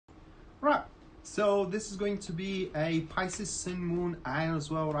Right, so this is going to be a Pisces Sun, Moon, and as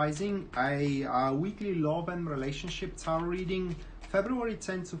well Rising, a weekly love and relationship tarot reading, February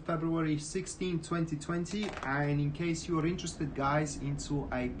 10th to February 16, 2020. And in case you are interested, guys, into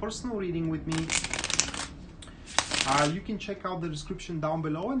a personal reading with me, you can check out the description down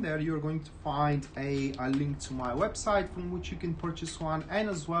below, and there you're going to find a link to my website from which you can purchase one, and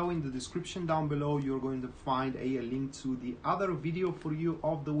as well in the description down below you're going to find a link to the other video for you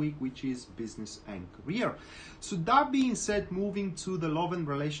of the week, which is business and career. So that being said, moving to the love and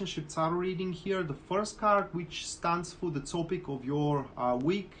relationship tarot reading here, the first card, which stands for the topic of your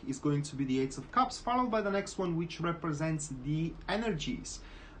week, is going to be the Eight of Cups, followed by the next one, which represents the energies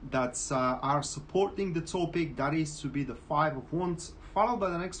that are supporting the topic, that is to be the Five of Wands, followed by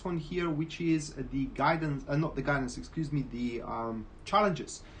the next one here, which is the guidance, not the guidance, excuse me, the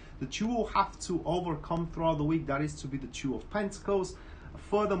challenges that you will have to overcome throughout the week, that is to be the Two of Pentacles.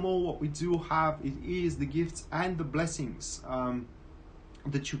 Furthermore, what we do have, it is the gifts and the blessings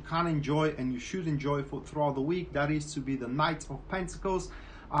that you can enjoy and you should enjoy throughout the week, that is to be the Knight of Pentacles.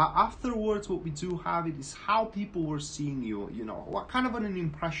 Afterwards, what we do have, it is how people were seeing you, you know, what kind of an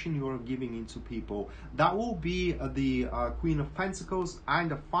impression you are giving into people. That will be the Queen of Pentacles. And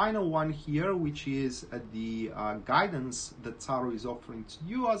the final one here, which is the guidance that Tarot is offering to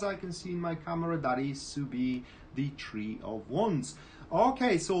you, as I can see in my camera, that is to be the Three of Wands.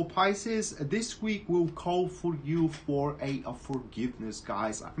 Okay, so Pisces, this week will call for you for a forgiveness,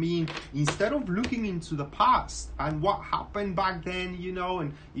 guys. I mean, instead of looking into the past and what happened back then, you know,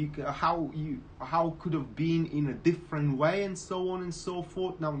 and how could have been in a different way and so on and so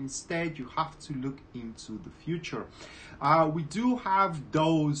forth. Now, instead, you have to look into the future. We do have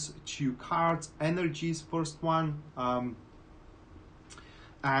those two cards, energies, first one,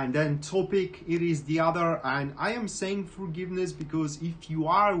 and then topic, it is the other. And I am saying forgiveness because if you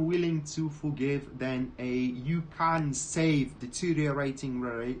are willing to forgive, then you can save deteriorating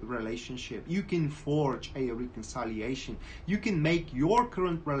relationship. You can forge a reconciliation. You can make your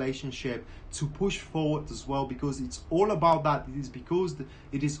current relationship to push forward as well, because it's all about that. It is because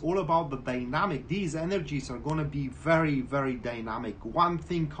it is all about the dynamic. These energies are going to be very, very dynamic. One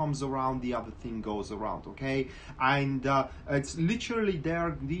thing comes around, the other thing goes around, okay? And it's literally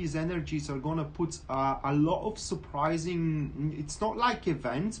there. These energies are going to put a lot of surprising, it's not like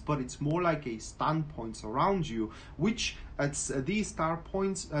events, but it's more like a standpoints around you, which it's these star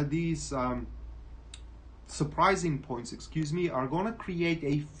points, these surprising points, excuse me, are going to create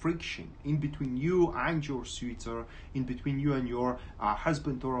a friction in between you and your suitor, in between you and your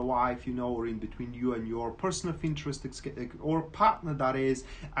husband or a wife, you know, or in between you and your person of interest or partner, that is.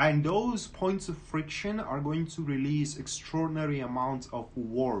 And those points of friction are going to release extraordinary amounts of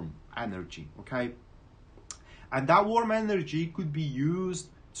warm energy, okay? And that warm energy could be used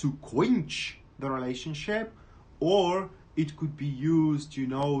to quench the relationship, or it could be used, you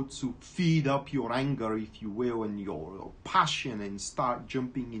know, to feed up your anger, if you will, and your passion, and start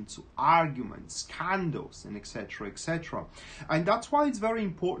jumping into arguments, scandals, and etc., etc. And that's why it's very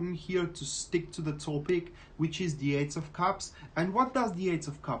important here to stick to the topic, which is the Eight of Cups. And what does the Eight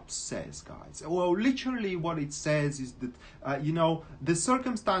of Cups says, guys? Well, literally what it says is that, you know, the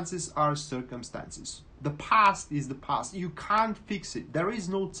circumstances are circumstances. The past is the past. You can't fix it. There is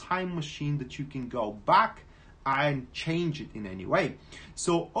no time machine that you can go back and change it in any way.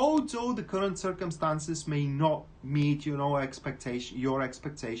 So although the current circumstances may not meet, you know, your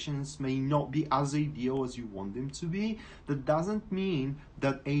expectations may not be as ideal as you want them to be, that doesn't mean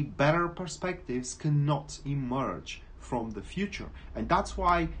that a better perspectives cannot emerge from the future. And that's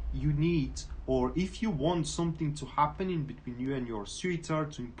why you need, or if you want something to happen in between you and your suitor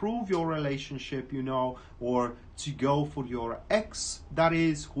to improve your relationship, you know, or to go for your ex, that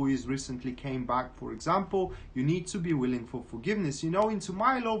is, who is recently came back, for example, you need to be willing for forgiveness. You know, into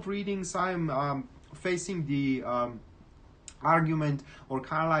my love readings, I'm facing the argument, or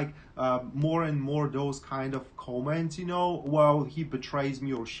kind of like more and more those kind of comments, you know, well, he betrays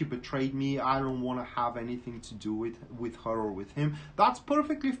me or she betrayed me, I don't want to have anything to do with her or with him. That's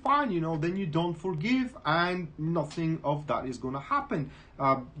perfectly fine, you know, then you don't forgive and nothing of that is going to happen.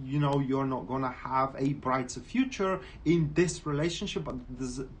 You know, you're not going to have a brighter future in this relationship,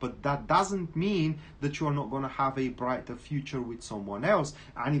 but that doesn't mean that you're not going to have a brighter future with someone else.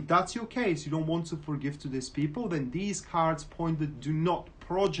 And if that's your case, you don't want to forgive to these people, then these cards point that do not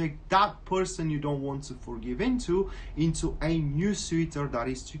project that person you don't want to forgive into a new suitor that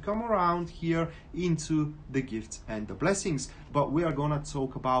is to come around here into the gifts and the blessings. But we are going to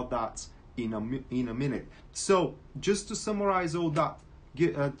talk about that in a minute. So just to summarize all that,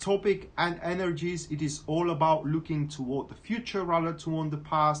 topic and energies, it is all about looking toward the future rather toward the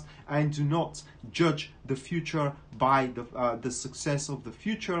past, and do not judge the future by the success of the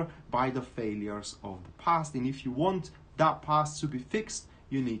future by the failures of the past. And if you want that past to be fixed,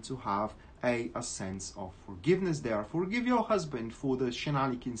 you need to have a sense of forgiveness there. Forgive your husband for the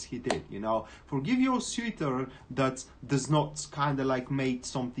shenanigans he did, forgive your suitor that does not kind of like made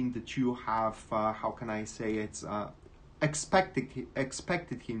something that you have, how can I say it,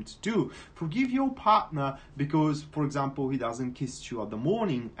 expected him to do. Forgive your partner because, for example, he doesn't kiss you at the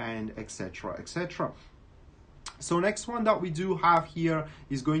morning, and etc, etc. So next one that we do have here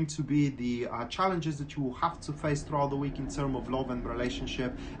is going to be the challenges that you will have to face throughout the week in terms of love and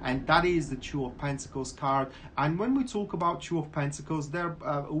relationship, and that is the Two of Pentacles card. And when we talk about Two of Pentacles, there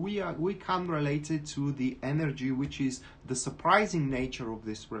we can relate it to the energy, which is the surprising nature of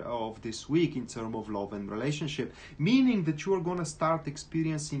this week in terms of love and relationship, meaning that you are going to start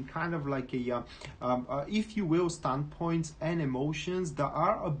experiencing kind of like a if you will, standpoints and emotions that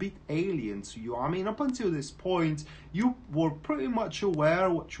are a bit alien to you. I mean, up until this point you were pretty much aware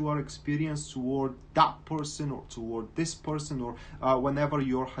what you are experiencing toward that person or toward this person, or whenever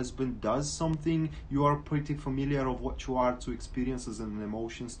your husband does something, you are pretty familiar of what you are to experience as an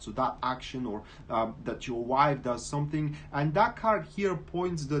emotions to that action, or that your wife does something. And that card here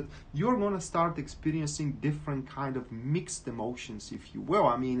points that you're going to start experiencing different kind of mixed emotions, if you will.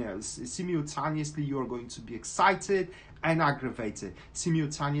 I mean, simultaneously you are going to be excited and aggravated.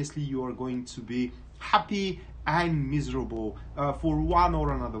 Simultaneously you are going to be happy and miserable for one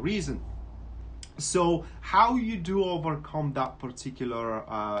or another reason. So how you do overcome that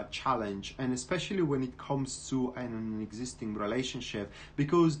particular challenge, and especially when it comes to an existing relationship,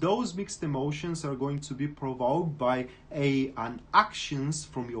 because those mixed emotions are going to be provoked by an actions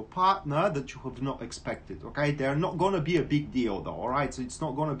from your partner that you have not expected. Okay, they're not going to be a big deal though. All right, so it's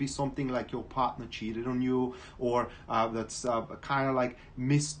not going to be something like your partner cheated on you, or that's kind of like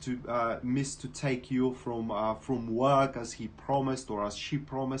missed to take you from work as he promised or as she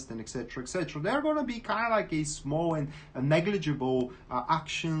promised, and etc, etc. They're going to be kind of like a small and negligible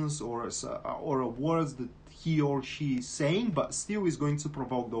actions or words that he or she is saying, but still is going to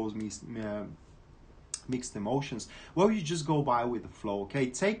provoke those mixed emotions. Well, you just go by with the flow. Okay,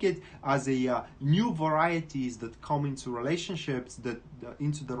 take it as a new varieties that come into relationships, that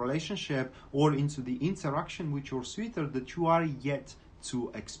into the relationship or into the interaction with your sweetheart that you are yet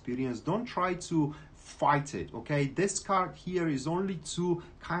to experience. Don't try to fight it. Okay, this card here is only to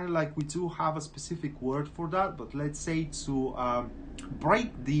kind of like, we do have a specific word for that, but let's say to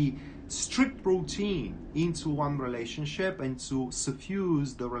break the strict routine into one relationship and to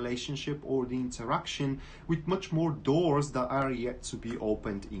suffuse the relationship or the interaction with much more doors that are yet to be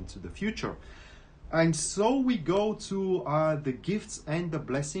opened into the future. And so we go to the gifts and the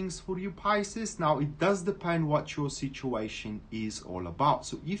blessings for you, Pisces. Now, it does depend what your situation is all about.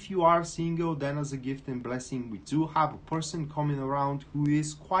 So if you are single, then as a gift and blessing, we do have a person coming around who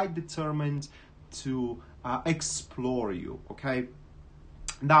is quite determined to explore you, okay?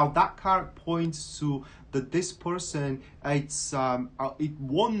 Now, that card points to that this person, it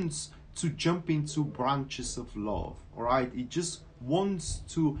wants to jump into branches of love, all right? It just wants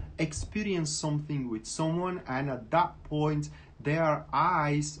to experience something with someone, and at that point their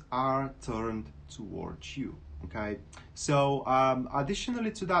eyes are turned towards you. Okay, so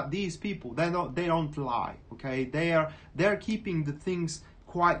additionally to that, these people, they don't lie. Okay, they're keeping the things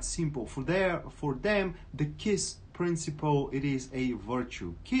quite simple. For them, the KISS principle, it is a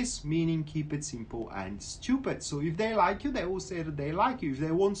virtue. KISS meaning keep it simple and stupid. So if they like you, they will say that they like you. If they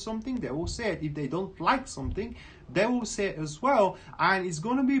want something, they will say it. If they don't like something, they will say it as well. And it's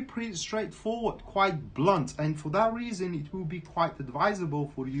going to be pretty straightforward, quite blunt. And for that reason, it will be quite advisable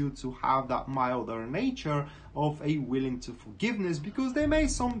for you to have that milder nature of a willing to forgiveness, because they may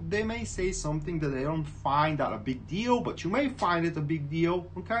say something that they don't find that a big deal, but you may find it a big deal.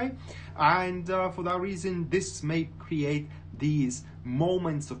 Okay, and for that reason, this may create these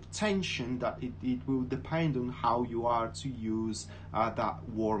moments of tension that it will depend on how you are to use that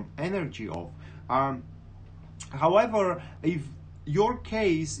warm energy of. However, if your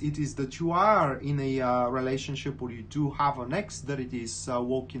case it is that you are in a relationship, or you do have an ex that it is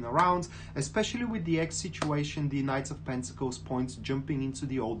walking around, especially with the ex situation, the Knight of Pentacles points jumping into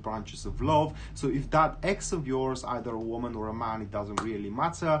the old branches of love. So if that ex of yours, either a woman or a man, it doesn't really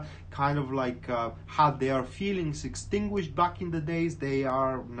matter, kind of like had their feelings extinguished back in the days, they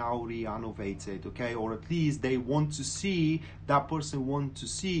are now renovated, okay? Or at least they want to see, that person want to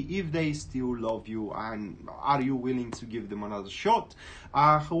see if they still love you, and are you willing to give them another shot. shot.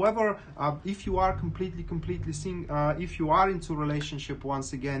 However, if you are completely if you are into a relationship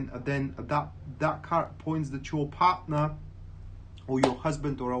once again, then that card points that your partner or your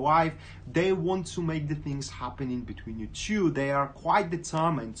husband or a wife, they want to make the things happen in between you two. They are quite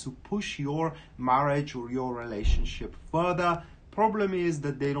determined to push your marriage or your relationship further. Problem is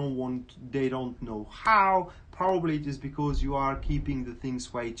that they don't know how. Probably it is because you are keeping the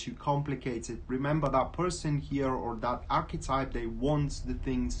things way too complicated. Remember, that person here or that archetype, they want the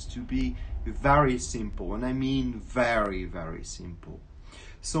things to be very simple, and I mean very, very simple.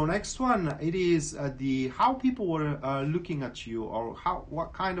 So next one, it is the how people were looking at you, or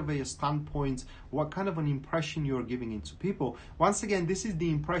what kind of a standpoint, what kind of an impression you're giving into people. Once again, this is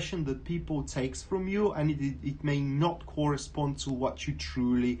the impression that people takes from you, and it may not correspond to what you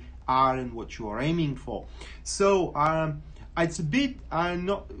truly are and what you are aiming for. So it's a bit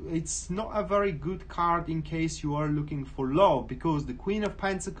it's not a very good card in case you are looking for love, because the Queen of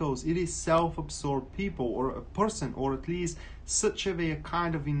Pentacles, it is self-absorbed people, or a person, or at least such a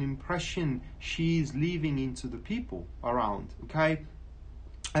kind of an impression she is leaving into the people around. Okay,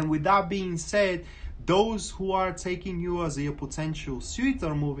 and with that being said, those who are taking you as a potential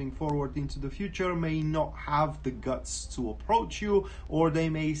suitor moving forward into the future may not have the guts to approach you, or they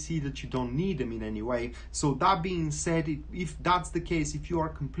may see that you don't need them in any way. So that being said, if that's the case, if you are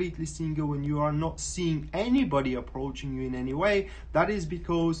completely single and you are not seeing anybody approaching you in any way, that is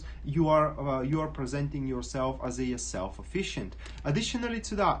because you are presenting yourself as a self-efficient. Additionally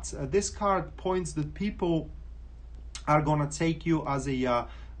to that, this card points that people are gonna take you as a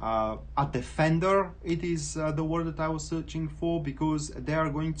defender. It is the word that I was searching for, because they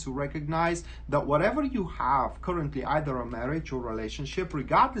are going to recognize that whatever you have currently, either a marriage or relationship,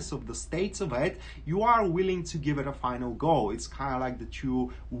 regardless of the state of it, you are willing to give it a final go. It's kind of like that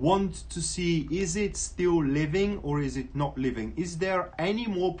you want to see, is it still living or is it not living? Is there any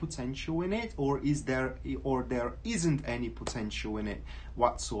more potential in it, or there isn't any potential in it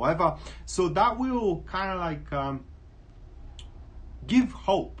whatsoever? So that will kind of like give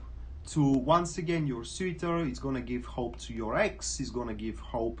hope to, once again, your suitor. It's going to give hope to your ex. It's going to give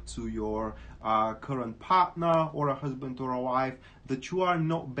hope to your current partner or a husband or a wife, that you are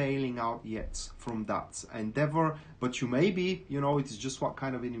not bailing out yet from that endeavor, but you may be. It is just what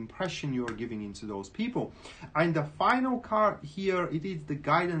kind of an impression you are giving into those people. And the final card here, it is the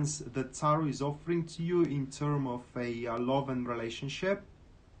guidance that Tarot is offering to you in terms of a love and relationship.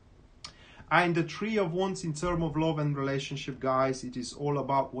 And the Three of Wands in terms of love and relationship, guys, it is all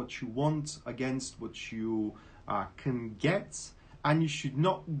about what you want against what you can get. And you should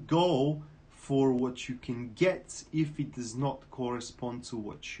not go for what you can get if it does not correspond to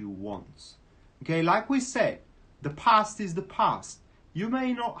what you want. Okay, like we said, the past is the past. You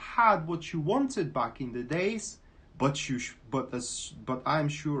may not have what you wanted back in the days, but I'm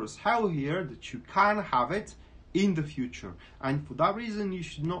sure as hell here that you can have it in the future. And for that reason, you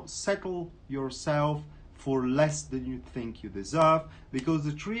should not settle yourself for less than you think you deserve, because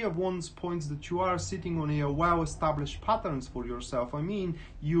the Three of Wands points that you are sitting on a well-established patterns for yourself. I mean,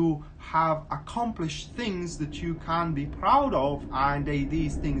 you have accomplished things that you can be proud of, and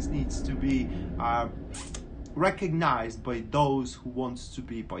these things needs to be recognized by those who want to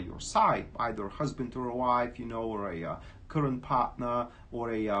be by your side, either a husband or a wife, or a current partner,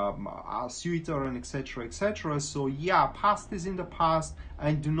 or a suitor, and etc, etc. So yeah, past is in the past,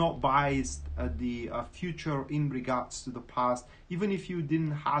 and do not bias the future in regards to the past. Even if you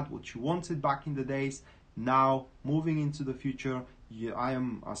didn't have what you wanted back in the days, now moving into the future, I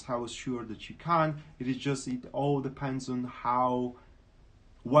am as hell sure that you can. It all depends on how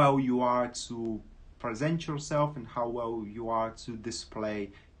well you are to present yourself and how well you are to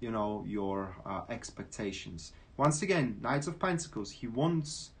display your expectations. Once again, Knights of Pentacles, he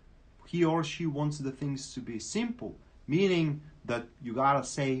or she wants the things to be simple, meaning that you gotta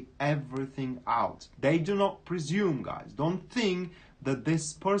say everything out. They do not presume, guys. Don't think that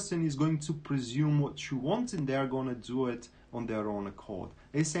this person is going to presume what you want and they're gonna do it on their own accord.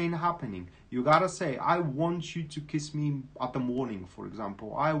 This ain't happening. You gotta say, I want you to kiss me at the morning, for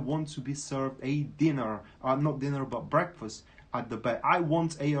example. I want to be served a dinner, not dinner, but breakfast at the bed. I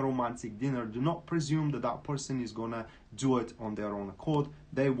want a romantic dinner. Do not presume that that person is gonna do it on their own accord.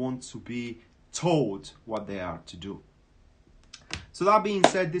 They want to be told what they are to do. So that being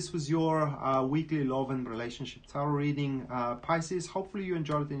said, this was your weekly love and relationship tarot reading, Pisces. Hopefully you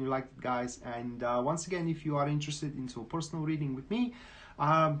enjoyed it and you liked it, guys. And once again, if you are interested into a personal reading with me,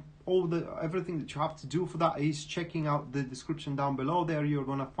 Everything that you have to do for that is checking out the description down below. There you're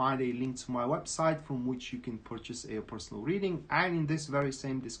going to find a link to my website from which you can purchase a personal reading, and in this very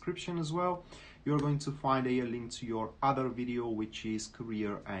same description as well you're going to find a link to your other video, which is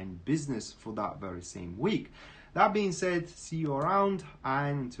career and business for that very same week. That being said, see you around,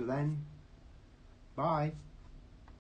 and until then, bye.